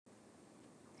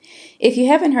If you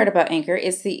haven't heard about Anchor,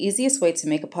 it's the easiest way to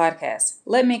make a podcast.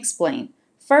 Let me explain.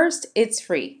 First, it's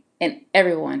free, and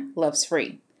everyone loves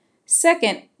free.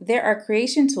 Second, there are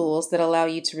creation tools that allow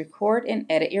you to record and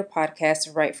edit your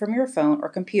podcast right from your phone or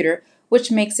computer,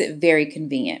 which makes it very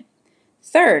convenient.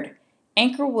 Third,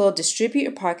 Anchor will distribute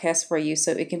your podcast for you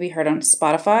so it can be heard on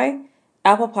Spotify,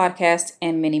 Apple Podcasts,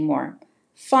 and many more.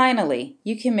 Finally,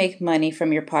 you can make money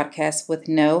from your podcast with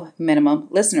no minimum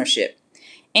listenership.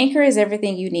 Anchor is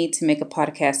everything you need to make a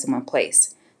podcast in one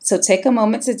place. So take a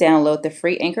moment to download the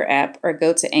free Anchor app or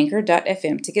go to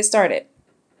anchor.fm to get started.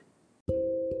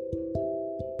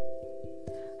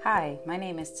 Hi, my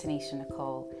name is Tanisha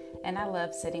Nicole, and I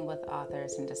love sitting with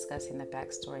authors and discussing the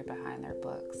backstory behind their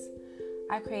books.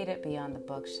 I created Beyond the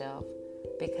Bookshelf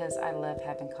because I love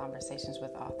having conversations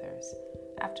with authors.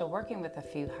 After working with a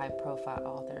few high-profile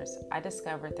authors, I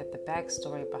discovered that the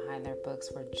backstory behind their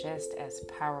books were just as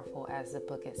powerful as the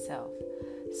book itself.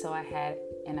 So I had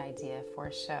an idea for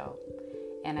a show,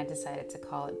 and I decided to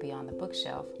call it Beyond the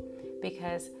Bookshelf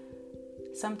because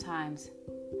sometimes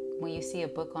when you see a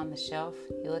book on the shelf,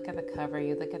 you look at the cover,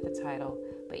 you look at the title,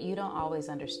 but you don't always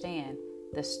understand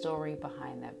the story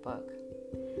behind that book.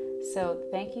 So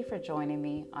thank you for joining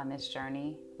me on this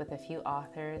journey with a few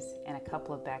authors and a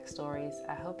couple of backstories.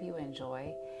 I hope you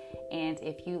enjoy. And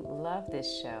if you love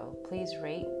this show, please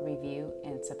rate, review,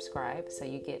 and subscribe so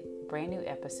you get brand new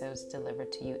episodes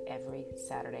delivered to you every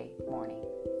Saturday morning.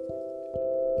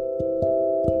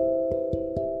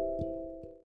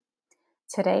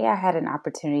 Today I had an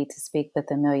opportunity to speak with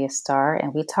Amelia Starr,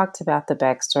 and we talked about the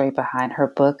backstory behind her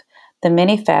book, The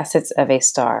Many Facets of a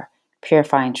Star,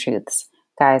 Purifying Truths.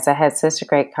 Guys, I had such a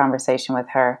great conversation with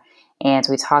her, and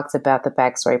we talked about the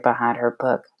backstory behind her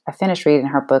book. I finished reading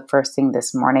her book first thing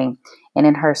this morning, and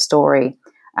in her story,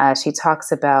 she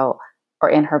talks about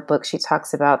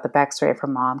the backstory of her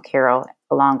mom, Carol,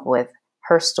 along with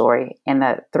her story and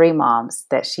the three moms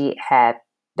that she's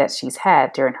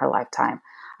had during her lifetime.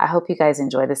 I hope you guys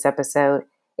enjoy this episode.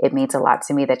 It means a lot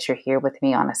to me that you're here with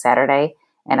me on a Saturday,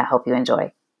 and I hope you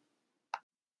enjoy.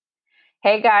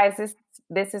 Hey guys, this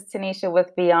is Tanisha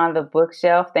with Beyond the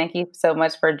Bookshelf. Thank you so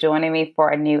much for joining me for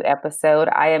a new episode.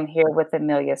 I am here with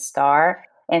Amelia Starr,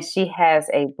 and she has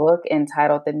a book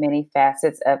entitled The Many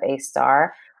Facets of a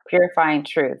Star, Purifying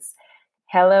Truths.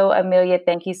 Hello, Amelia.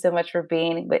 Thank you so much for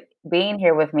being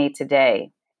here with me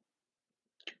today.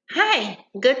 Hi,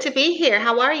 good to be here.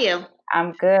 How are you?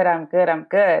 I'm good.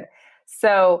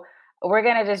 So we're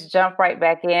going to just jump right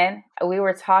back in. We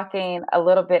were talking a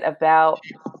little bit about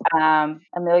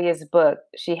Amelia's book.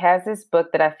 She has this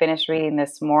book that I finished reading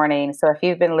this morning. So if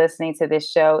you've been listening to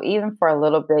this show, even for a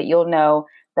little bit, you'll know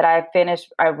that I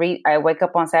wake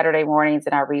up on Saturday mornings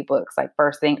and I read books like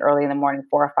first thing early in the morning,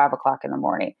 4 or 5 o'clock in the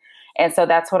morning. And so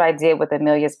that's what I did with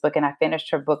Amelia's book. And I finished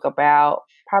her book about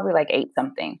probably like 8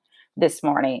 something this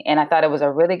morning. And I thought it was a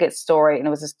really good story. And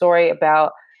it was a story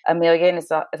about Amelia, and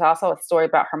it's also a story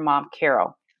about her mom,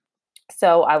 Carol.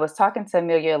 So I was talking to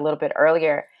Amelia a little bit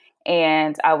earlier,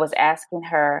 and I was asking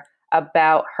her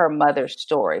about her mother's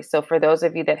story. So for those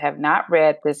of you that have not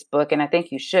read this book, and I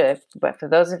think you should, but for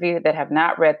those of you that have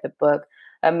not read the book,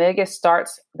 Amelia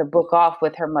starts the book off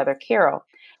with her mother, Carol.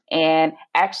 And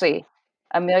actually,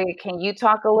 Amelia, can you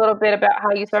talk a little bit about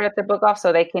how you started the book off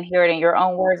so they can hear it in your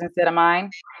own words instead of mine?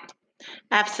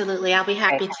 Absolutely, I'll be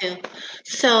happy Okay. to.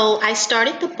 So I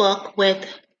started the book with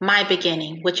my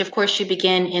beginning, which of course you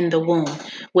begin in the womb,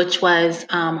 which was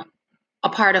a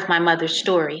part of my mother's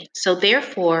story. So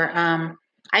therefore,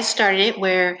 I started it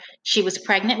where she was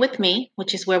pregnant with me,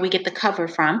 which is where we get the cover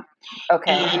from.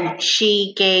 Okay. And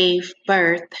she gave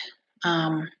birth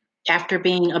after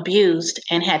being abused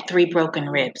and had 3 broken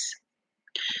ribs.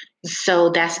 So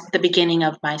that's the beginning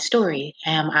of my story.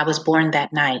 I was born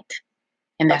that night.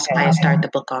 And that's why I started the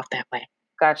book off that way.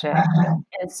 Gotcha.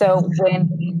 And so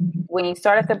when you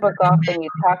started the book off and you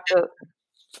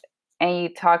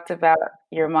talked about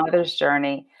your mother's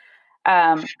journey,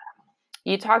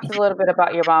 you talked a little bit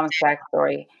about your mom's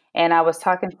backstory. And I was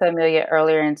talking to Amelia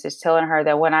earlier and just telling her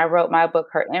that when I wrote my book,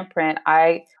 Her Imprint,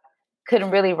 I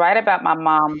couldn't really write about my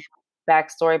mom's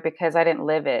backstory because I didn't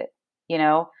live it. You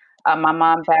know, my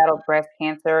mom battled breast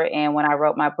cancer, and when I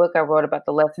wrote my book, I wrote about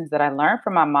the lessons that I learned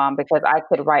from my mom because I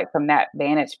could write from that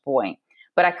vantage point.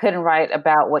 But I couldn't write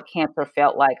about what cancer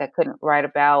felt like. I couldn't write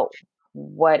about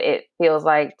what it feels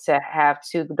like to have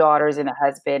 2 daughters and a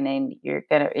husband, and you're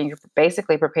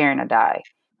basically preparing to die,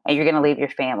 and you're gonna leave your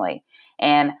family.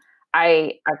 And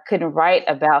I couldn't write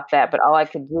about that, but all I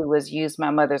could do was use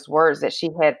my mother's words that she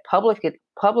had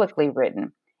publicly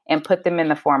written and put them in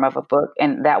the form of a book.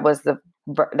 And that was the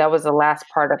last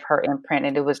part of Her Imprint,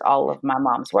 and it was all of my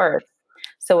mom's words.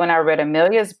 So when I read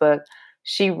Amelia's book,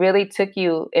 she really took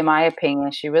you, in my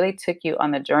opinion, she really took you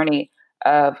on the journey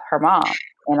of her mom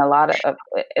and a lot of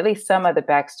at least some of the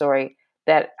backstory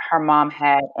that her mom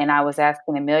had. And I was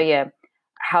asking Amelia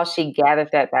how she gathered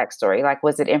that backstory. Like,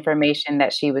 was it information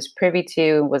that she was privy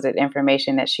to? Was it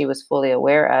information that she was fully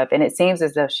aware of? And it seems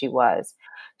as though she was.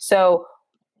 So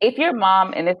if your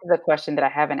mom, and this is a question that I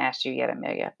haven't asked you yet,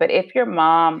 Amelia, but if your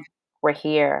mom were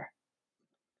here,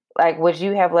 like, would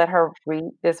you have let her read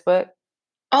this book?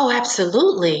 Oh,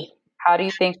 absolutely. How do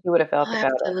you think she would have felt Oh,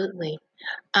 about it? absolutely.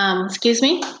 Excuse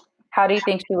me? How do you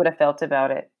think she would have felt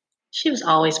about it? She was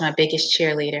always my biggest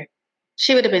cheerleader.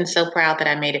 She would have been so proud that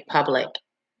I made it public.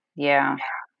 Yeah,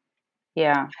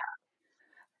 yeah.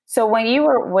 So when you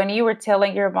were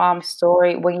telling your mom's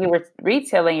story, when you were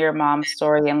retelling your mom's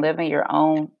story and living your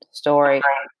own story,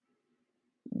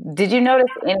 did you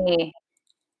notice any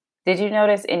did you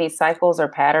notice any cycles or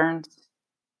patterns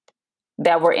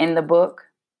that were in the book?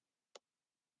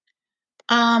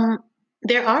 Um,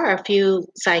 there are a few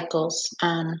cycles.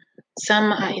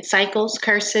 Some cycles,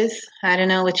 curses. I don't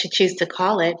know what you choose to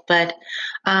call it, but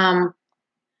um,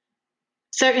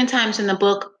 certain times in the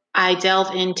book, I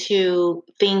delve into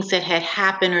things that had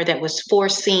happened or that was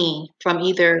foreseen from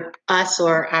either us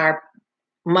or our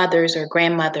mothers or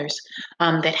grandmothers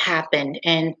that happened,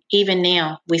 and even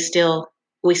now we still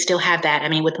have that. I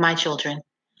mean, with my children.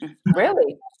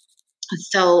 Really?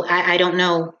 So I don't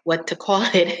know what to call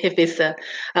it, if it's a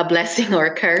blessing or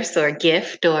a curse or a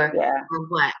gift Yeah. or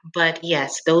what. But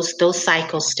yes, those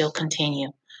cycles still continue.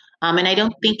 And I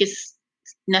don't think it's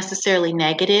necessarily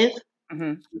negative,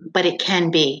 Mhm. but it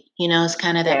can be. It's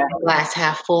kind of that Yeah. glass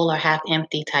half full or half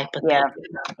empty type of thing. Yeah.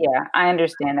 Yeah, I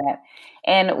understand that.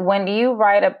 And when you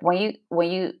write up when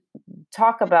you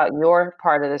talk about your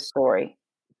part of the story,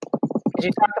 'cause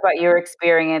you talk about your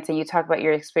experience and you talk about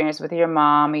your experience with your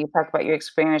mom, and you talk about your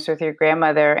experience with your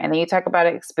grandmother, and then you talk about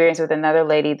an experience with another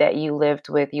lady that you lived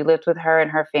with. You lived with her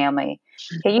and her family.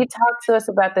 Can you talk to us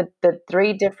about the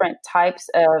 3 different types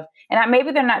of, and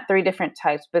maybe they're not 3 different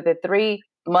types, but the 3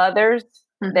 mothers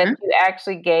that Hmm. you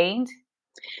actually gained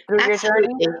through your journey?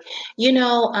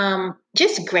 Absolutely.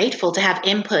 Just grateful to have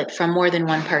input from more than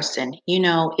one person.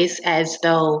 It's as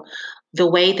though the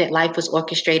way that life was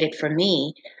orchestrated for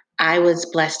me, I was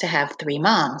blessed to have three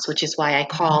moms, which is why I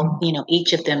call,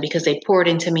 each of them, because they poured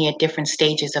into me at different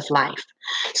stages of life.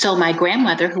 So my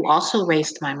grandmother, who also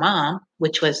raised my mom,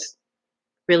 which was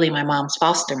really my mom's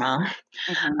foster mom,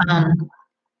 Mhm. um,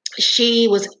 she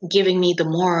was giving me the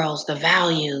morals, the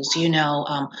values,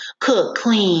 cook,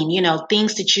 clean,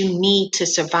 things that you need to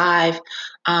survive,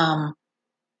 um,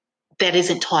 that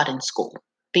isn't taught in school,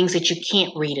 things that you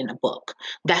can't read in a book.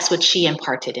 That's what she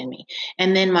imparted in me.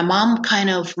 And then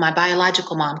my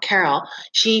biological mom, Carol,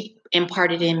 she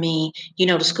imparted in me,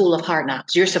 the school of hard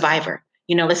knocks. You're a survivor.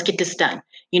 Let's get this done.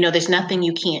 There's nothing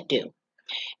you can't do.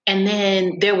 And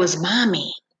then there was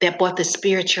mommy that brought the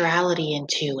spirituality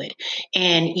into it.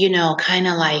 And, kind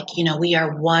of like, we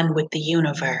are one with the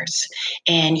universe.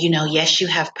 And, yes, you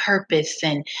have purpose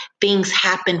and things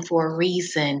happen for a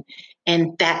reason,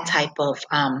 and that type of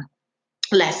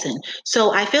lesson.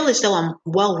 So I feel as though I'm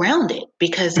well rounded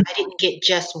because I didn't get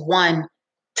just one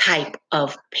type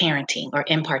of parenting or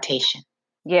impartation.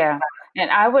 Yeah, and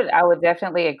I would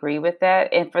definitely agree with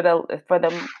that, and for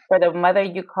the mother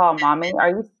you call mommy,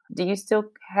 do you still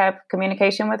have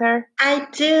communication with her? I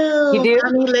You do. do?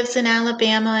 Mommy lives in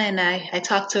Alabama, and I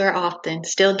talk to her often,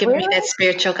 still giving me that Really?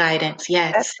 spiritual guidance. That's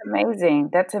Yes. amazing,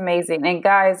 that's amazing, and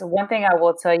guys, one thing I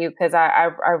will tell you, because I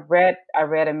read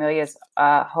Amelia's,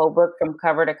 whole book from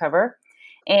cover to cover,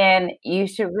 and you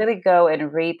should really go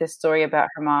and read the story about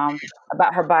her mom,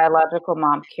 about her biological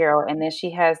mom, Carol, and then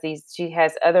she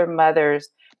has other mothers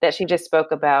that she just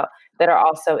spoke about that are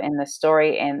also in the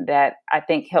story and that I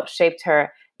think helped shaped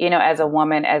her, as a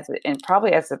woman, and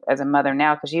probably as a mother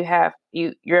now, because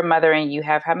you're a mother and you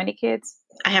have how many kids?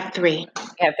 I have three.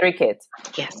 You have 3 kids,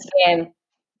 Yes. and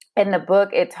in the book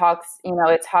it talks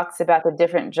about the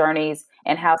different journeys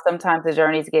and how sometimes the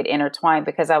journeys get intertwined,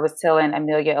 because I was telling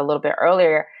Amelia a little bit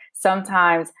earlier,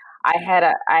 sometimes I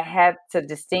had to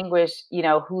distinguish,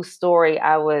 whose story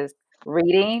I was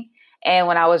reading. And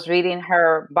when I was reading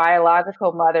her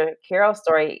biological mother Carol's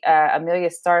story,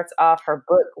 Amelia starts off her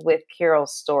book with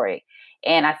Carol's story.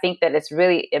 And I think that it's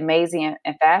really amazing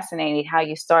and fascinating how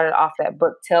you started off that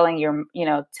book telling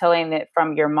it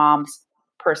from your mom's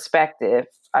perspective,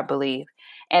 I believe.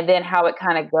 And then how it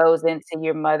kind of goes into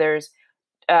your mother's,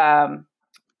 um,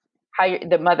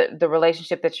 the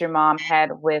relationship that your mom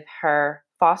had with her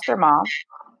foster mom,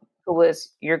 who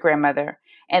was your grandmother.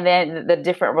 and then the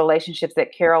different relationships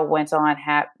that Carol went on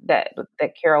have that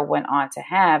Carol went on to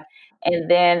have, and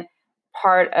then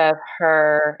part of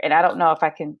her, and I don't know if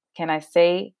can I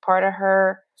say part of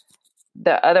her,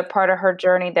 the other part of her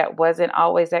journey that wasn't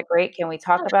always that great. Can we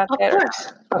talk about Of that?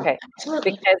 course. Okay,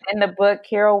 Absolutely. because in the book,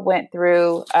 Carol went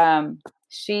through.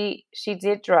 She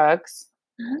did drugs,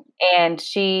 Mhm. and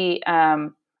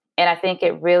and I think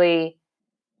it really.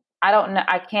 I don't know.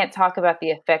 I can't talk about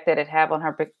the effect that it had on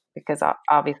her because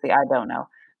obviously I don't know.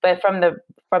 But from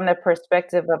the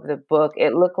perspective of the book,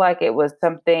 it looked like it was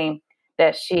something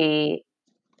that she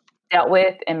dealt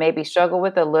with and maybe struggled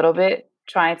with a little bit,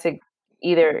 trying to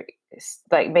either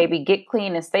like maybe get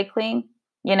clean and stay clean,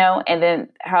 and then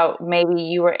how maybe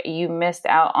you missed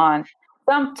out on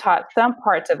some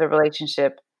parts of the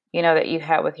relationship, that you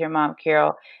had with your mom,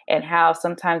 Carol, and how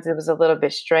sometimes it was a little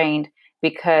bit strained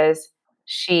because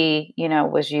she,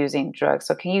 was using drugs.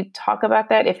 So can you talk about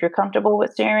that if you're comfortable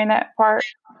with sharing that part?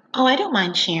 Oh, I don't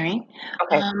mind sharing.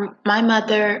 Okay. My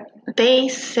mother, they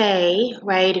say,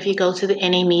 right, if you go to the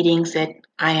NA meetings, that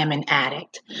I am an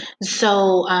addict.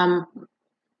 So,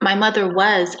 my mother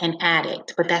was an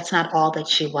addict, but that's not all that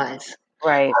she was.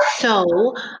 Right.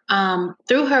 So,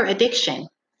 through her addiction,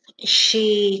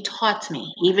 she taught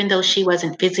me, even though she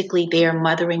wasn't physically there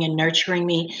mothering and nurturing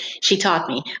me, she taught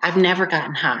me. I've never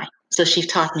gotten high. So she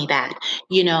taught me that.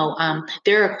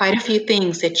 There are quite a few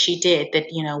things that she did that,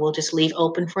 we'll just leave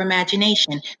open for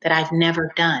imagination that I've never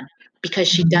done because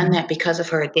she done that because of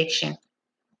her addiction.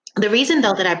 The reason,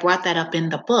 though, that I brought that up in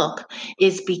the book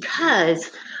is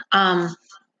because um,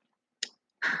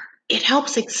 it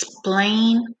helps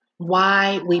explain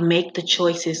why we make the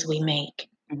choices we make.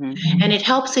 Hmm. And it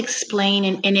helps explain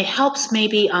and it helps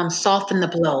maybe soften the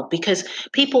blow because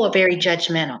people are very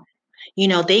judgmental.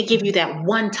 They give you that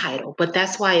one title, but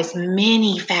that's why it's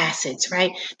many facets,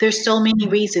 right? There's so many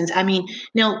reasons. I mean,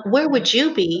 now, where would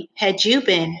you be had you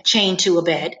been chained to a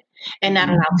bed and not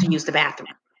Hmm. allowed to use the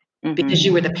bathroom Hmm. because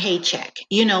you were the paycheck?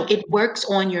 It works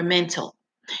on your mental.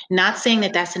 Not saying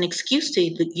that that's an excuse to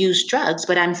use drugs,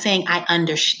 but I'm saying I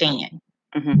understand.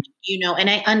 Hmm. And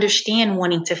I understand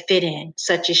wanting to fit in,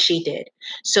 such as she did.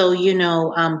 So,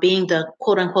 being the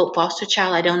quote unquote foster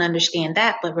child, I don't understand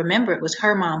that. But remember, it was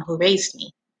her mom who raised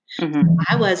me. Hmm.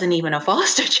 I wasn't even a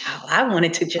foster child. I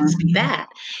wanted to just be that,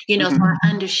 so Hmm. I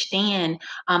understand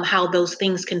how those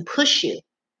things can push you.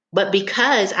 But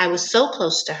because I was so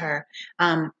close to her,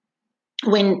 um,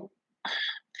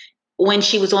 when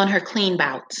she was on her clean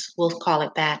bouts, we'll call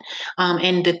it that,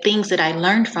 and the things that I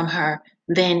learned from her,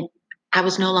 then I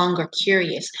was no longer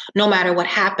curious. No matter what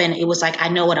happened, it was like I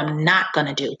know what I'm not going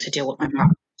to do to deal with my Hmm.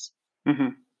 problems. Hmm.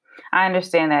 I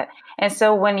understand that. And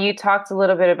so when you talked a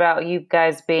little bit about you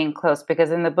guys being close,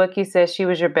 because in the book you said she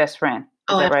was your best friend. Is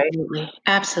Oh, that right? absolutely,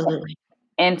 absolutely.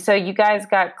 And so you guys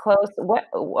got close.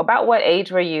 About what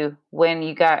age were you when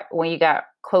you got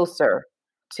closer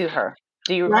to her?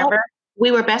 Do you Well, remember?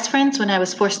 we were best friends when I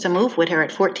was forced to move with her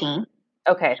at 14,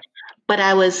 Okay. but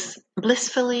I was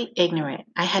blissfully ignorant.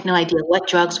 I had no idea what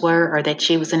drugs were or that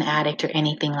she was an addict or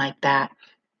anything like that.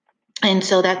 And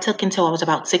so that took until I was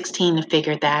about 16 to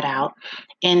figure that out.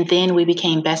 And then we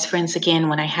became best friends again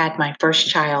when I had my first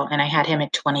child, and I had him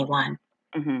at 21.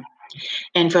 Hmm.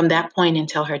 And from that point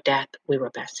until her death, we were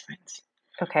best friends.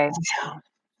 Okay. So,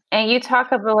 And you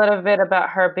talk a little bit about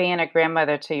her being a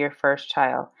grandmother to your first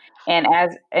child. And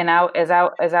as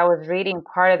I was reading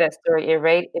part of that story,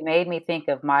 it made me think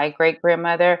of my great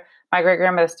grandmother. My great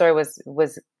grandmother's story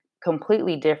was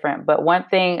completely different. But one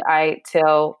thing I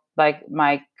tell like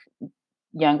my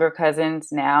younger cousins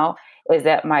now is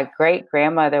that my great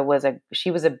grandmother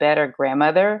she was a better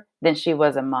grandmother than she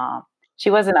was a mom. She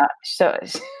wasn't a so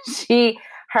she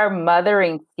her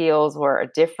mothering skills were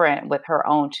different with her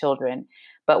own children,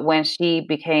 but when she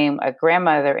became a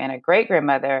grandmother and a great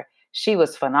grandmother, she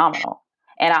was phenomenal.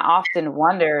 And I often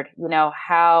wondered,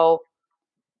 how,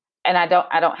 and I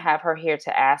don't have her here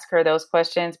to ask her those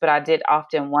questions, but I did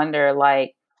often wonder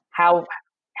like how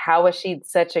how was she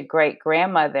such a great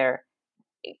grandmother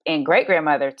and great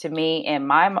grandmother to me and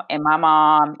my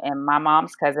mom and my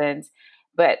mom's cousins,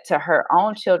 but to her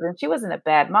own children, she wasn't a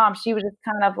bad mom. She was just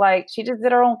kind of like she just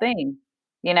did her own thing,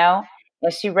 you know.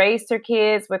 And she raised her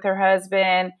kids with her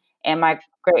husband. And my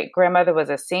great grandmother was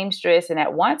a seamstress. And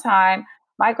at one time,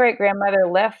 my great grandmother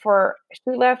left for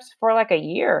like a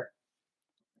year.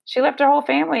 She left her whole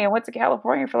family and went to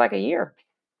California for like a year.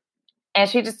 And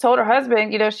she just told her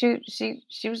husband,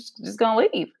 she was just gonna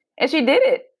leave, and she did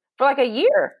it for like a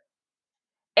year.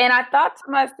 And I thought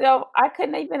to myself, I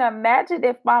couldn't even imagine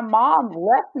if my mom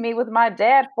left me with my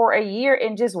dad for a year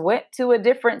and just went to a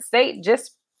different state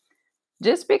just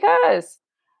because.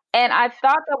 And I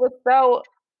thought that was so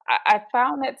I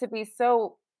found that to be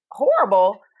so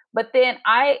horrible, but then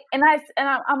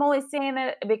I'm only saying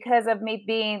that because of me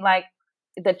being like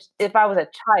if I was a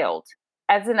child.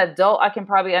 As an adult, I can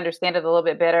probably understand it a little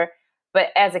bit better, but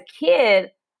as a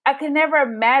kid, I could never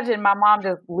imagine my mom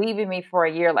just leaving me for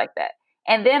a year like that.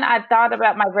 And then I thought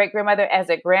about my great-grandmother as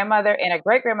a grandmother and a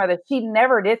great-grandmother, she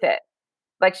never did that.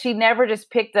 Like she never just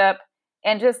picked up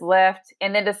and just left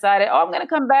and then decided, "Oh, I'm going to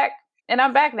come back and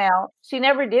I'm back now." She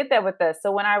never did that with us.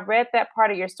 So when I read that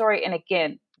part of your story, and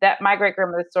again, that my great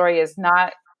grandmother's story is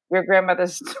not your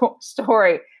grandmother's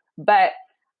story, but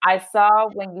I saw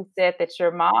when you said that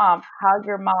how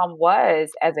your mom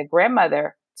was as a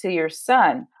grandmother to your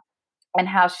son, and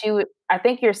how she would, I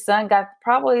think your son got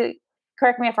probably,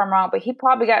 correct me if I'm wrong, but he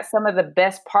probably got some of the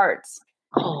best parts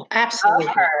Oh, of absolutely.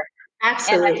 her. And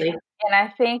Absolutely. I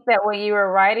think that when you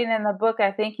were writing in the book,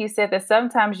 I think you said that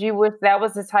sometimes you wish that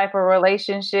was the type of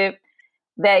relationship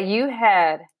that you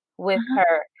had with Mhm.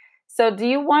 her. So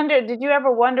did you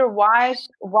ever wonder why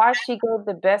she gave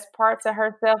the best parts of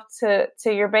herself to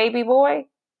your baby boy? Did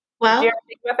you ever Well,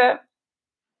 think about that?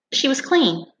 she was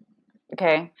clean.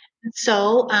 Okay.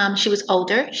 So she was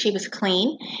older, she was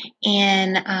clean,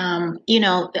 and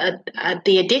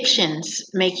the addictions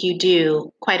make you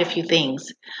do quite a few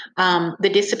things. The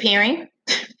disappearing,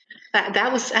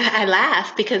 that was I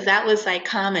laugh because that was like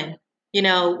common. You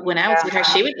know, when I was with her,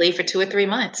 she would leave for 2 or 3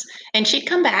 months, and she'd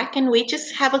come back, and we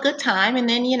just have a good time, and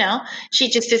then she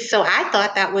just did. So I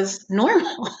thought that was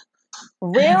normal.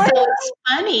 Really? So it's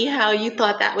funny how you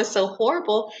thought that was so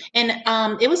horrible. And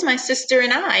it was my sister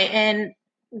and I, and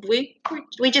we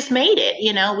just made it.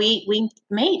 We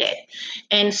made it.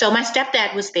 And so my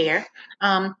stepdad was there,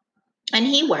 and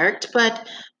he worked, but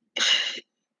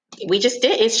we just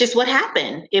did. It's just what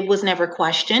happened. It was never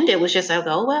questioned. It was just like,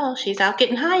 oh well, she's out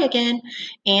getting high again,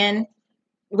 and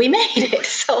we made it.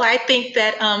 So I think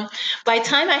that by the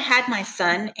time I had my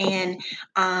son, and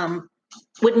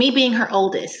with me being her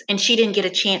oldest, and she didn't get a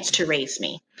chance to raise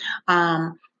me.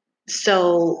 Um,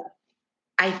 so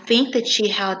I think that she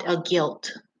had a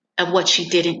guilt of what she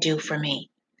didn't do for me.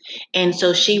 And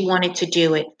so she wanted to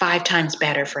do it 5 times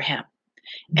better for him.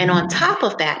 And on top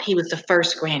of that, he was the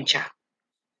first grandchild.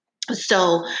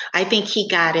 So I think he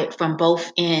got it from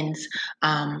both ends,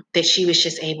 that she was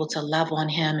just able to love on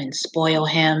him and spoil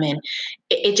him. And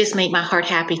it just made my heart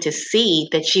happy to see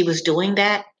that she was doing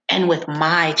that and with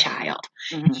my child.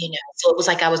 Mhm. So it was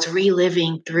like I was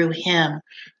reliving through him,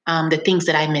 the things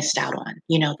that I missed out on,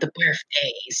 the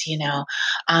birthdays,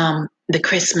 the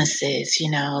Christmases,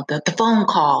 the phone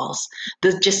calls,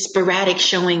 the just sporadic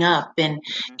showing up, and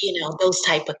those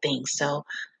type of things. So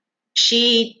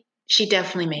she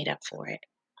definitely made up for it.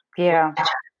 Yeah.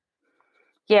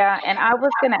 Yeah, and I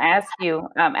was gonna ask you,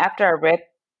 after I read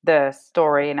the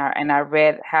story and I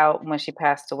read how when she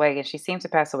passed away, and she seemed to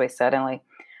pass away suddenly.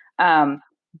 Um,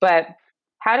 but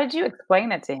how did you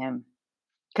explain it to him?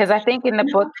 Because I think in the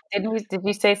book, did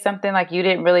you say something like you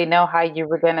didn't really know how you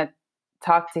were gonna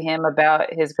talk to him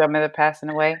about his grandmother passing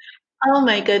away? Oh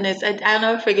my goodness. I'll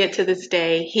never forget to this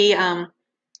day.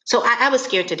 So I was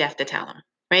scared to death to tell him,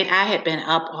 right? I had been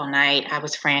up all night. I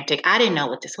was frantic. I didn't know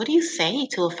what do you say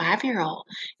to a 5-year-old,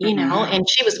 Mhm, And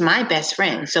she was my best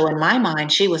friend. So in my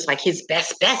mind, she was like his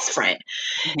best friend.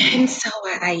 mhm. And so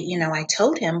I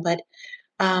told him, but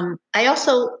I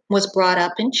also was brought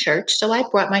up in church. So I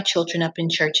brought my children up in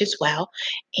church as well.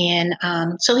 And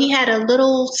so he had a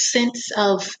little sense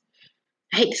of,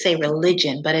 I hate to say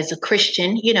religion, but as a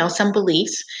Christian, some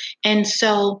beliefs. And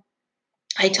so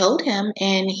I told him,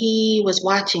 and he was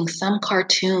watching some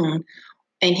cartoon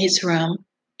in his room.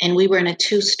 And we were in a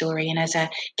 2-story. And as I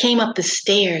came up the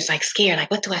stairs, like scared, like,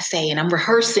 what do I say? And I'm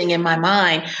rehearsing in my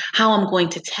mind how I'm going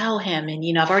to tell him.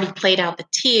 And, I've already played out the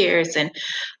tears. And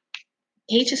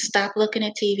he just stopped looking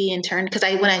at TV and turned, because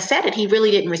when I said it, he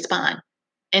really didn't respond.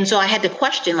 And so I had to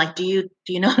question, like, do you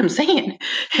know what I'm saying?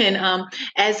 And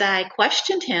as I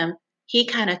questioned him, he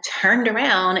kind of turned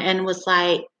around and was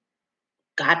like,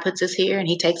 God puts us here and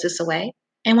he takes us away,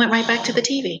 and went right back to the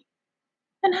TV.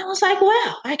 And I was like,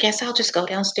 well, I guess I'll just go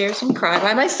downstairs and cry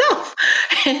by myself.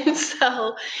 And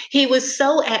so he was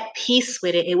so at peace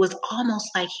with it. It was almost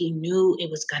like he knew it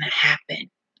was going to happen.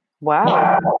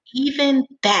 Wow. And even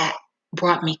that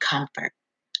brought me comfort,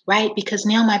 right? Because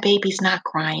now my baby's not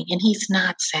crying and he's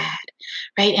not sad,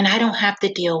 right? And I don't have to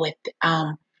deal with,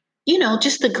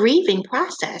 just the grieving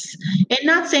process. And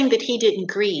not saying that he didn't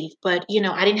grieve, but,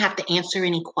 I didn't have to answer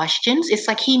any questions. It's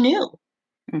like he knew.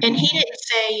 And he Mhm. didn't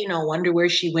say, wonder where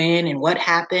she went and what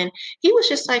happened. He was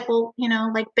just like, well,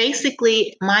 like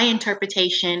basically my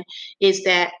interpretation is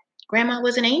that grandma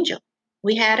was an angel.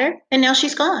 We had her, and now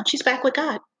she's gone. She's back with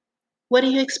God. What do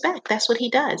you expect? That's what he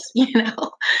does,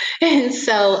 And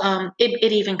so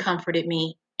it even comforted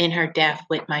me in her death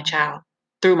with my child,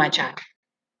 through my child.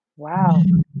 Wow.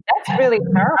 That's really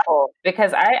powerful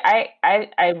because I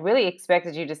really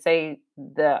expected you to say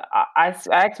I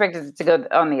expected it to go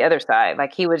on the other side.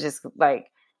 Like he was just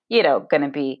like, gonna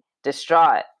be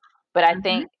distraught. But I Mhm.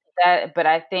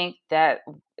 think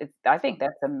I think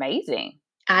that's amazing.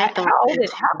 I How, thought how old that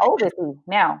is how old is he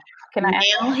now? Can I ask?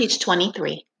 now he's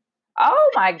 23.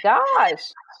 Oh my gosh.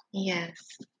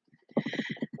 Yes.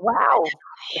 Wow.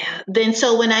 Yeah. Then,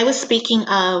 so when I was speaking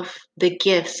of the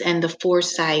gifts and the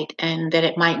foresight, and that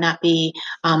it might not be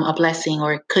a blessing,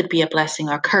 or it could be a blessing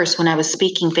or curse, when I was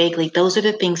speaking vaguely, those are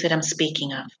the things that I'm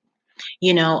speaking of.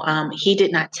 He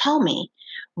did not tell me,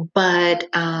 but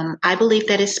I believe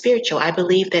that is spiritual. I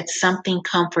believe that something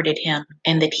comforted him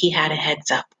and that he had a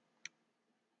heads up.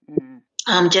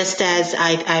 Mm. Just as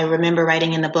I remember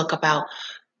writing in the book about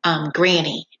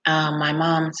Granny, my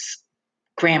mom's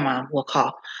grandma, we'll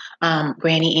call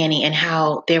Granny Annie, and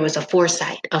how there was a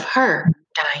foresight of her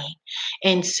dying.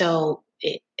 And so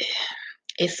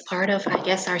it's part of, I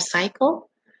guess, our cycle.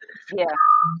 Yeah.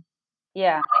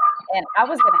 Yeah. And I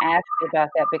was gonna ask you about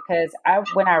that because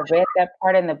when I read that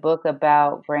part in the book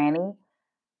about Granny,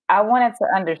 I wanted to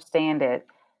understand it.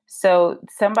 So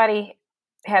somebody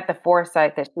had the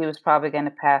foresight that she was probably going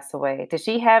to pass away. Did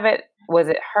she have it? Was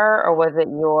it her or was it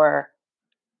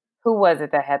who was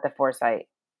it that had the foresight?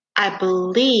 I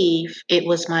believe it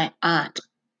was my aunt,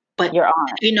 but Your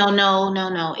aunt. no, no,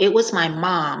 no. It was my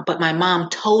mom, but my mom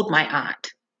told my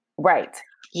aunt. Right.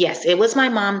 Yes, it was my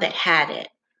mom that had it.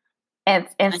 And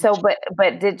so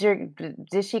but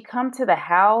did she come to the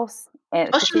house and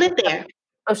Oh, cuz she she just lived there.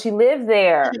 oh she lived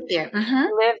there. She lived there. Hmm.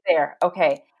 She lived there.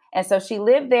 Okay. And so she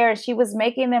lived there and she was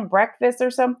making them breakfast or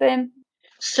something?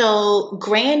 So,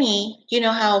 Granny, you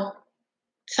know how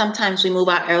sometimes we move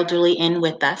our elderly in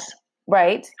with us?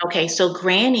 Right. Okay, so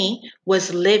Granny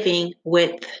was living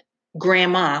with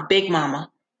Grandma, Big Mama,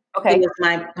 who Okay. was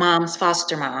my mom's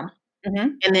foster mom.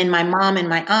 Mhm. And then my mom and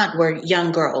my aunt were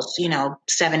young girls,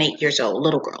 7, 8 years old,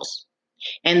 little girls.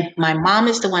 And my mom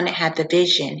is the one that had the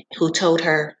vision, who told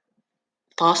her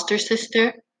foster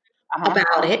sister Uh-huh.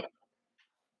 about it.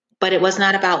 But it was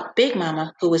not about Big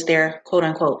Mama, who was their quote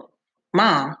unquote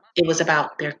mom. It was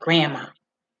about their grandma.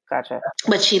 Gotcha.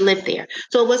 But she lived there.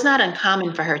 So it was not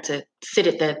uncommon for her to sit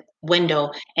at the window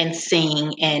and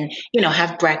sing and,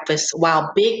 have breakfast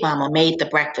while Big Mama made the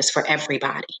breakfast for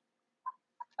everybody.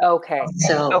 Okay.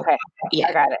 So, Okay. I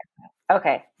yeah. got it.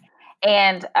 Okay.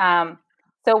 And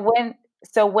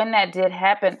so when that did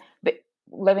happen, but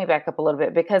let me back up a little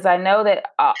bit because I know that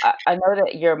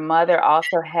your mother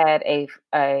also had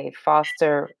a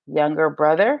foster younger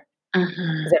brother. Is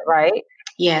Hmm. that right? And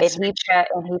Yes. he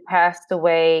passed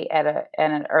away at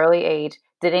an early age.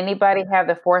 Did anybody have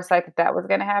the foresight that that was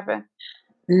going to happen?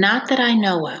 Not that I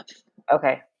know of.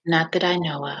 Okay. Not that I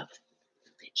know of.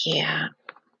 Yeah.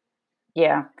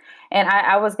 Yeah. And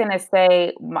I was going to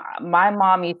say my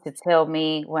mom used to tell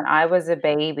me when I was a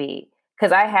baby,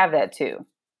 because I have that too.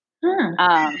 Hmm.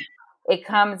 Um, it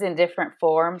comes in different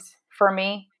forms for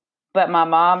me, but my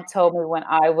mom told me when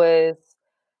I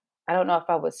don't know if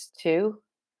I was 2,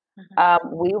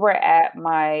 Mhm. we were at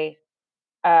my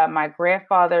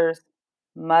grandfather's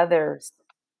mother's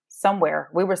somewhere.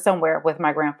 We were somewhere with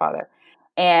my grandfather,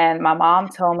 and my mom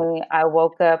told me I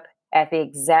woke up at the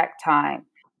exact time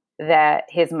that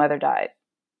his mother died,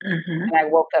 Mhm. and I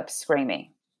woke up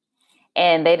screaming,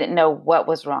 and they didn't know what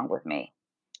was wrong with me.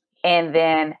 And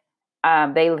then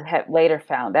they had later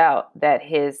found out that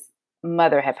his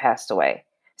mother had passed away.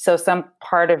 So some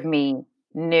part of me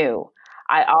knew.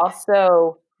 I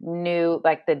also knew,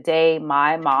 like the day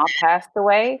my mom passed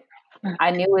away,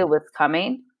 I knew it was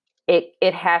coming.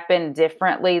 It happened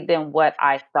differently than what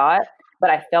I thought, but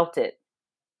I felt it.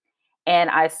 And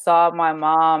I saw my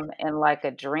mom in like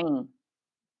a dream.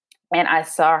 And I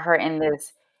saw her in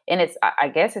this, and I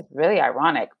guess it's really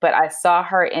ironic, but I saw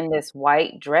her in this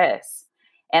white dress.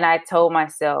 And I told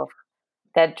myself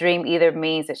that dream either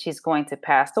means that she's going to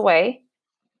pass away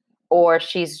or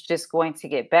she's just going to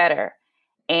get better.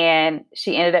 And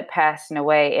she ended up passing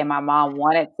away. And my mom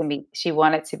she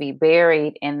wanted to be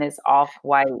buried in this off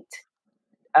white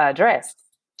dress.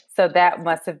 So that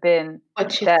must have been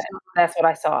What you that. saw. That's what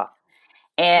I saw.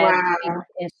 And Wow.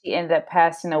 she ended up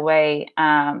passing away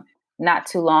not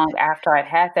too long after I'd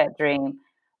had that dream.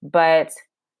 But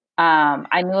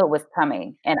I knew it was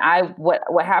coming. And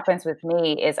what happens with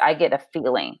me is I get a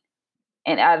feeling.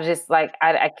 And I just like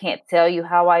I can't tell you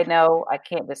how I know. I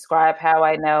can't describe how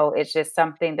I know. It's just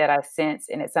something that I sense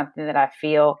and it's something that I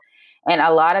feel. And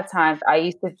a lot of times I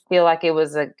used to feel like it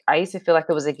was a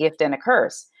gift and a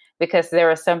curse, because there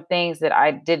were some things that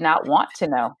I did not want to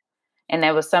know. And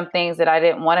there was some things that I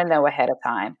didn't want to know ahead of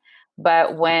time.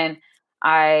 But when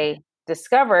I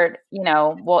discovered,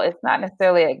 well, it's not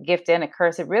necessarily a gift and a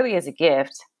curse. It really is a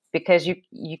gift, because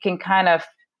you can kind of,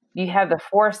 you have the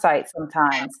foresight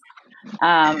sometimes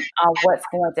on what's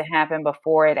going to happen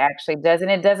before it actually does.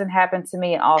 And it doesn't happen to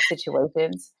me in all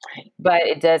situations, but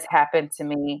it does happen to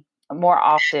me more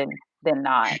often than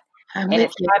not. I'm And with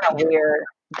it's you. kind of weird,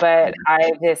 but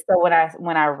I just, so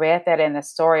when I read that in the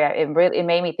story, it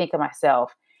made me think of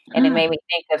myself, and it Mm. made me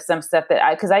think of some stuff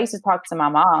because I used to talk to my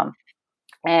mom,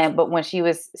 but when she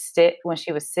was sick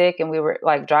and we were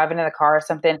like driving in the car or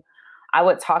something, I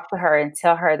would talk to her and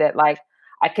tell her that, like,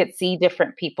 I could see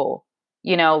different people,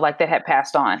 like, that had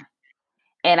passed on,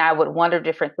 and I would wonder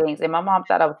different things. And my mom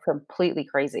thought I was completely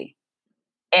crazy.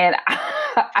 And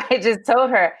I just told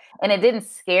her, and it didn't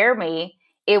scare me.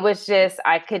 It was just,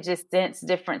 I could just sense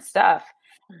different stuff.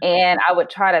 And I would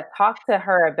try to talk to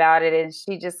her about it, and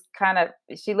she just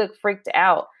she looked freaked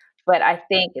out. But I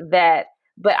think that,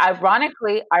 but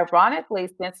ironically,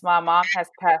 since my mom has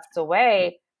passed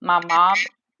away, my mom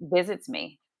visits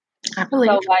me. I So,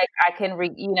 believe. like, I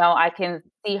can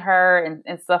see her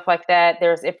and stuff like that.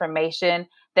 There's information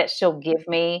that she'll give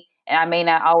me, and I may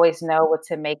not always know what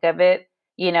to make of it,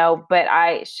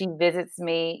 but she visits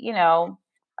me,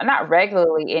 not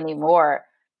regularly anymore,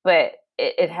 but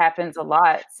it happens a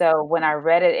lot. So when I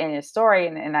read it in your story,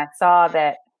 and I saw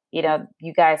that,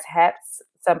 you guys had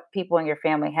some people in your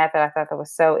family had that, I thought that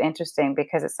was so interesting,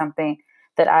 because it's something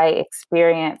that I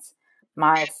experienced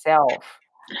myself.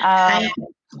 Um, I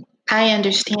I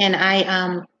understand.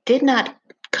 I did not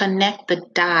connect the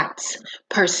dots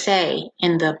per se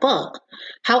in the book.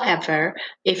 However,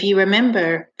 if you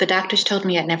remember, the doctors told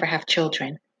me I'd never have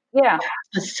children. yeah.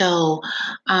 So,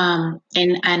 and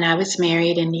I was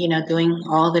married, and doing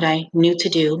all that I knew to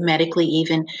do medically,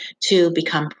 even to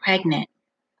become pregnant.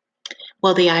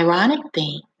 Well, the ironic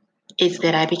thing is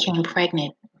that I became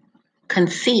pregnant,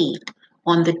 conceived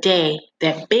on the day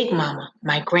that Big Mama,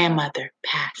 my grandmother,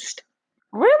 passed.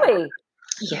 Really?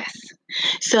 Yes.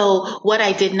 So what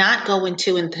I did not go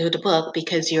into the book,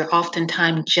 because you're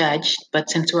oftentimes judged, but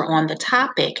since we're on the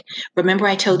topic, remember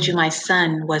I told you my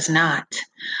son was not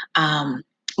um,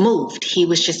 moved. He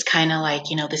was just kind of like,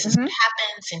 this is what Mhm.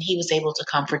 happens, and he was able to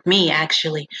comfort me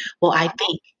actually. Well, I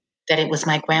think that it was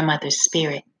my grandmother's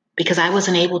spirit, because I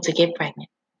wasn't able to get pregnant.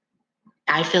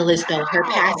 I feel as though her Wow.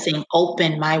 passing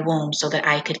opened my womb so that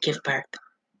I could give birth.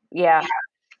 Yeah,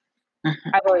 Mhm.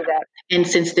 I believe that. And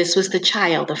since this was the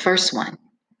child, the first one,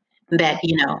 that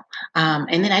Mhm.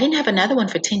 and then I didn't have another one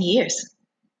for 10 years.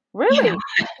 Really?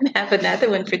 I didn't have another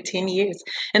one for 10 years,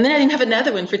 and then I didn't have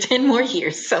another one for 10 more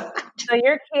years. So So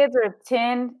your kids are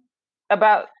 10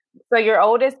 about so your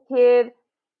oldest kid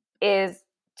is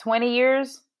 20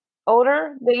 years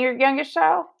older than your youngest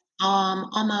child?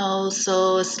 almost,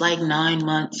 so it's like 9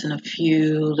 months and a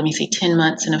few, let me see, 10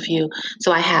 months and a few.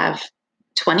 So I have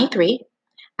 23,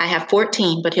 I have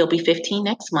 14, but he'll be 15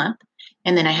 next month,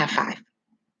 and then I have 5.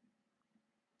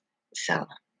 So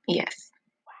yes.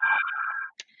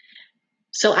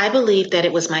 So I believe that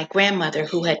it was my grandmother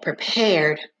who had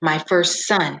prepared my first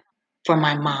son for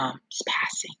my mom's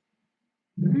passing.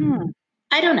 Mm,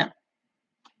 I don't know.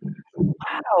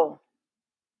 wow.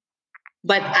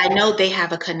 But I know they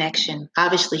have a connection.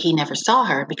 Obviously, he never saw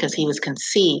her because he was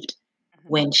conceived Mhm,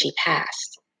 when she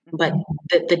passed. But mhm.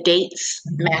 the dates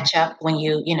match up when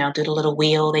you do the little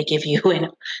wheel they give you, and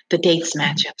the dates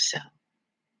match up. So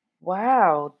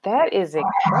Wow, that is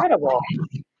incredible.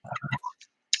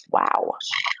 Wow.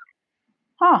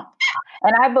 Huh.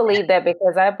 And I believe that,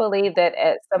 because I believe that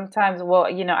at sometimes, well,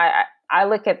 I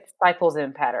look at cycles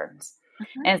and patterns. mhm.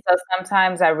 And so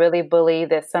sometimes I really believe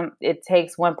that it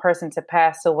takes one person to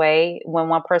pass away. When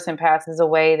one person passes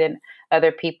away, then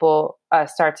other people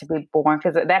start to be born.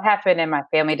 Because that happened in my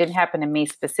family. It didn't happen to me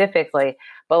specifically,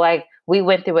 but like, we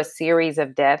went through a series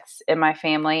of deaths in my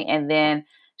family, and then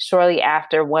shortly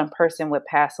after one person would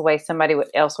pass away,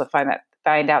 else would find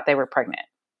out they were pregnant,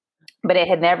 but it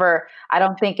had never, I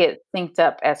don't think it synced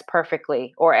up as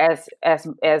perfectly, or I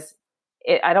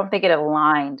don't think it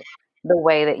aligned the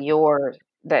way that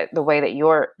the way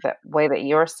that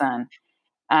your son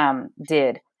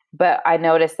did. But I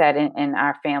noticed that in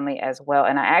our family as well.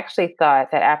 And I actually thought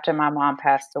that after my mom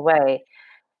passed away,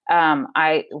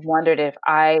 I wondered if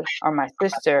I or my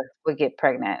sister would get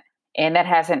pregnant. And that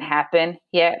hasn't happened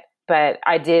yet, but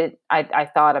I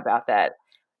thought about that,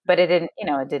 but it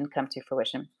didn't come to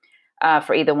fruition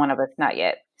for either one of us, not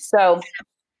yet. So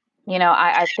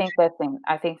I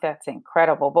think that's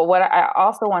incredible. But what I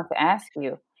also want to ask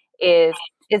you is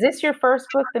this your first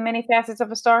book, The Many Facets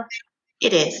of a Star?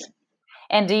 It is.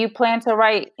 And do you plan to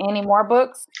write any more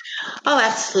books? Oh,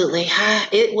 absolutely.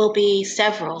 It will be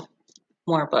several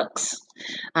more books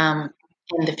um,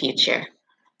 in the future.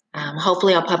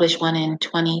 Hopefully, I'll publish one in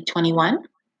 2021.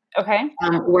 Okay.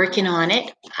 I'm working on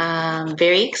it.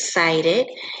 Very excited.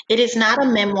 It is not a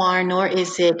memoir, nor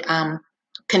is it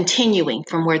continuing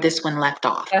from where this one left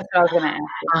off. That's what I was gonna ask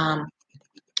you. Um,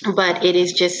 but it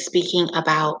is just speaking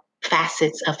about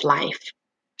facets of life.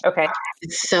 Okay.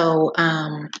 So,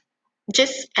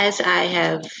 just as I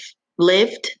have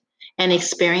lived and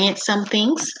experienced some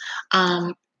things,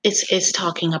 it's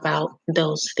talking about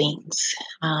those things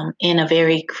in a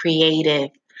very creative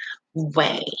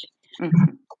way.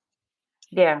 Mhm.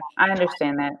 Yeah, I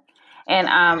understand that. And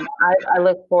I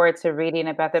look forward to reading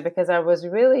about that because I was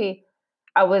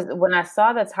when I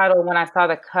saw the title, when I saw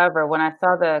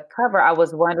the cover, I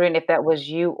was wondering if that was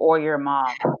you or your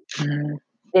mom. Mm.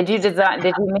 Did you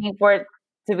mean for it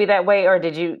to be that way, or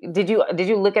did you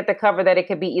look at the cover that it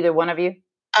could be either one of you?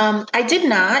 I did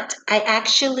not.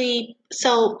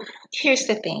 So here's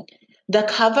the thing, the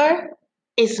cover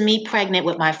is me pregnant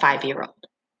with my 5-year-old.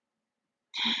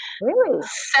 Really?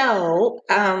 So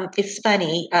it's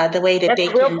funny the way that That's they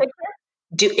a real can picture?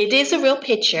 do it is a real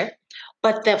picture,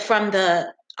 but from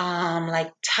the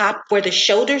like top where the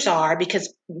shoulders are,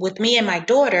 because with me and my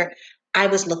daughter, I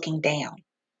was looking down.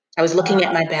 I was looking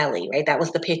at my belly, right? That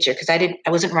was the picture because I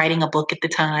wasn't writing a book at the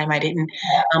time. I didn't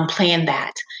plan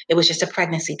that. It was just a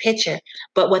pregnancy picture.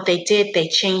 But what they did, they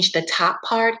changed the top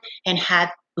part and had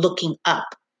looking up.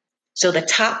 So the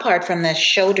top part from the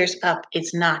shoulders up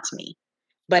is not me,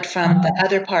 but from the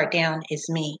other part down is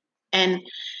me. And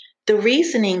the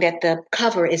reasoning that the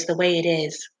cover is the way it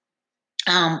is,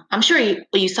 I'm sure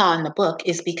you saw in the book,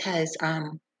 is because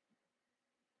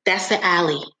that's the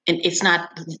alley, and it's not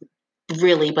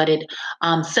really, but it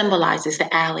symbolizes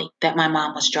the alley that my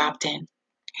mom was dropped in.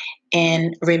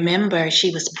 And remember,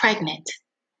 she was pregnant.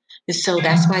 So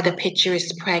that's why the picture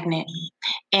is pregnant.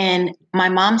 And my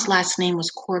mom's last name was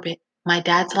Corbett. My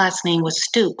dad's last name was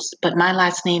Stoops, but my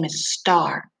last name is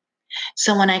Starr.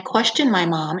 So when I questioned my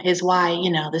mom is why,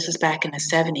 this is back in the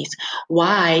 70s,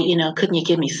 why, couldn't you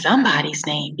give me somebody's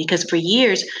name? Because for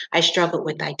years I struggled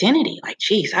with identity. Like,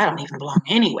 geez, I don't even belong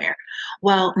anywhere.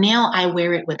 Well, now I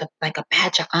wear it with like a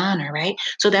badge of honor, right?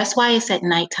 So that's why it's at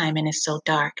nighttime and it's so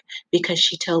dark. Because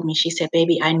she told me, she said,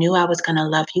 baby, I knew I was going to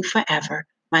love you forever.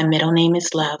 My middle name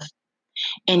is Love.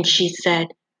 And she said,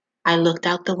 I looked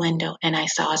out the window and I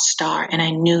saw a star and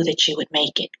I knew that you would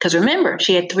make it. Because remember,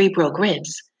 she had 3 broke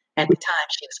ribs at the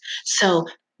time. So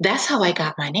that's how I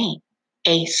got my name,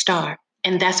 A Star.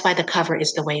 And that's why the cover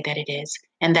is the way that it is.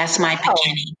 And that's my Oh,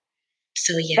 beginning.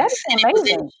 So that yes. is And it was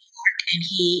in, amazing. and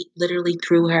he literally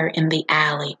threw her in the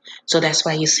alley. So that's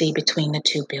why you see between the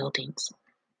 2 buildings.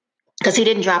 Because he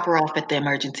didn't drop her off at the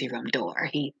emergency room door.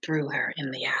 He threw her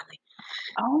in the alley.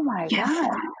 Oh my Yes. god.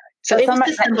 So So it was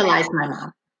somebody to symbolize my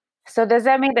mom. so does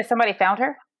that mean that somebody found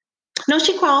her? No,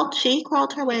 she crawled. She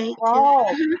crawled her way to. Oh,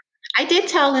 Mhm. I did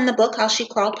tell in the book how she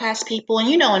crawled past people,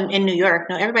 and in New York,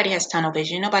 no, everybody has tunnel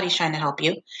vision. Nobody's trying to help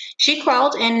you. She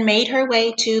crawled and made her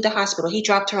way to the hospital. He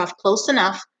dropped her off close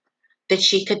enough that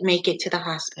she could make it to the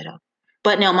hospital.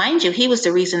 But now, mind you, he was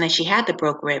the reason that she had the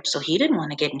broke rib, so he didn't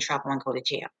want to get in trouble and go to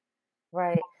jail.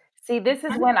 right. See, this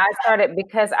is when I started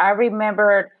because I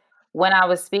remembered when I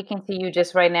was speaking to you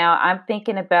just right now, I'm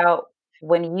thinking about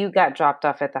when you got dropped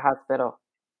off at the hospital.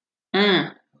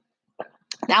 Mm,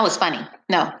 that was funny.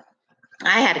 No,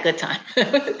 I had a good time.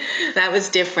 That was 'Cause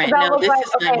different. I No, was this like,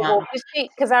 is my okay, well, mom.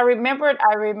 because I remembered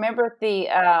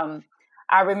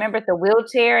the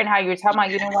wheelchair and how you were talking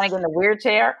about you didn't want to get in the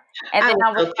wheelchair, and I then was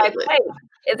I was so like, clueless.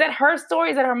 wait, is that her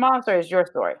story? Is that her mom's story? Is your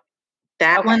story?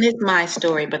 That Okay, one is my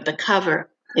story, but the cover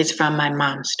is from my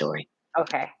mom's story.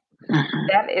 okay. Mhm.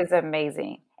 That is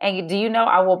amazing. And do you know,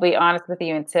 I will be honest with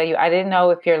you and tell you, I didn't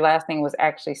know if your last name was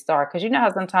actually Star because you know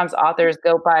how sometimes authors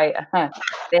go by,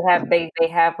 they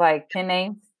have like pen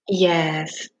names,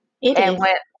 Yes, it and is.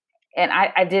 when and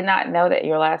I did not know that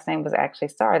your last name was actually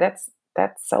Star. That's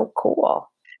so cool.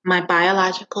 My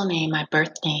biological name, my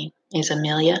birth name is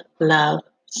Amelia Love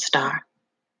Star.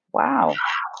 Wow.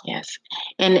 Yes.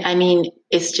 And I mean,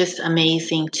 it's just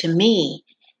amazing to me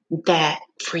that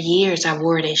for years I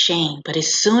wore it as shame. But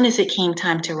as soon as it came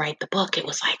time to write the book, it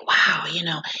was like, wow,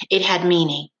 it had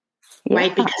meaning, right?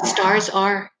 Yeah. Because stars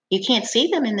you can't see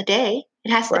them in the day.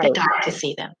 It has to be Right. dark to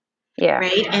see them. Yeah.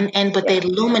 Right. But Yeah. they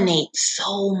illuminate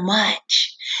so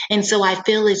much. And so I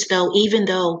feel as though even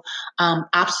though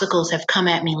obstacles have come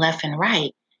at me left and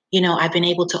right, I've been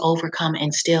able to overcome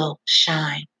and still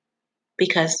shine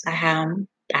because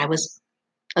I was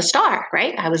a star,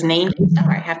 right? I was named a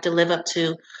star. I have to live up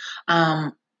to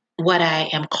um, what I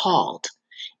am called.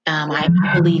 I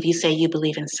believe you say you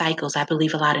believe in cycles. I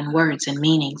believe a lot in words and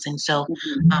meanings. And so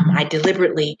I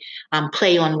deliberately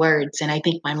play on words. And I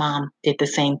think my mom did the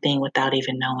same thing without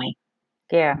even knowing.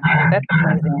 Yeah, that's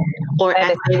amazing. Or That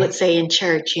as is they would say in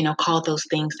church, call those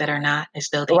things that are not as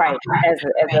though they right, are. as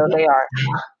though they are.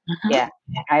 Mhm. Yeah,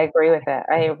 I agree with that.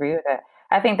 I agree with that.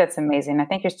 I think that's amazing. I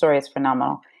think your story is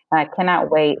phenomenal. And I cannot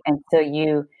wait until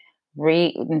you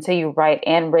write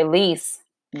and release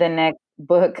the next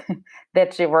book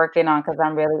that you're working on because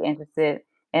I'm really interested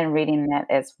in reading that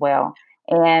as well.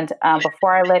 And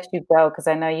before I let you go, because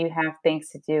I know you have things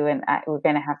to do and we're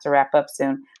going to have to wrap up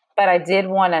soon, but I did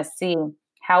want to see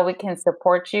how we can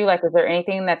support you. Like, is there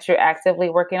anything that you're actively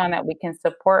working on that we can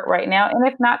support right now? And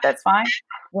if not, that's fine.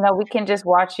 We can just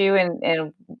watch you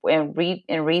and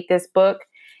read this book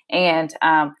and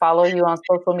follow you on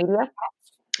social media.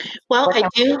 Well, I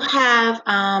do have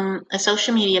a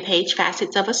social media page,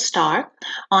 Facets of a Star,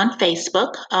 on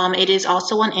Facebook. It is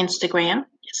also on Instagram,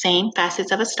 same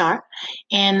Facets of a Star.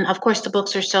 And of course, the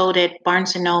books are sold at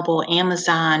Barnes and Noble,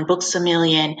 Amazon, Books a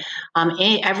Million,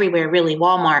 everywhere really,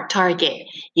 Walmart, Target.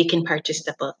 You can purchase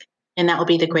the book, and that will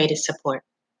be the greatest support.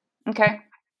 Okay.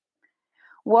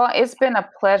 Well, it's been a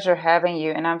pleasure having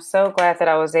you, and I'm so glad that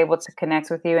I was able to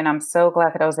connect with you, and I'm so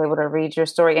glad that I was able to read your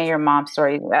story and your mom's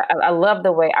story. I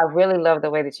really love the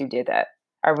way that you did that.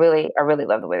 I really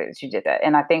love the way that you did that,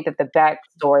 and I think that the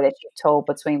backstory that you told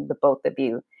between the both of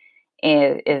you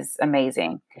is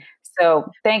amazing. So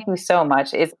thank you so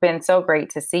much. It's been so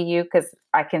great to see you because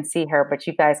I can see her, but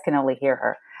you guys can only hear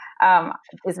her.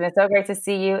 It's been so great to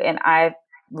see you, and I've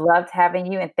loved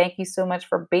having you, and thank you so much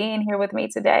for being here with me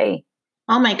today.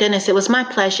 Oh my goodness, it was my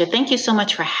pleasure. Thank you so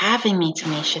much for having me,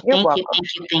 Tanisha. You're Thank you, welcome.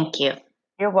 thank you, thank you.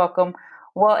 You're welcome.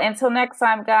 Well, until next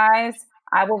time, guys,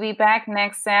 I will be back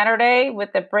next Saturday with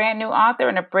a brand new author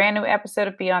and a brand new episode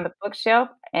of Beyond the Bookshelf.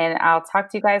 And I'll talk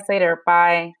to you guys later.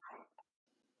 Bye.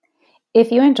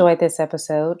 If you enjoyed this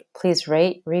episode, please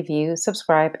rate, review,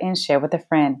 subscribe, and share with a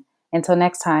friend. Until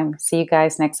next time, see you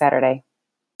guys next Saturday.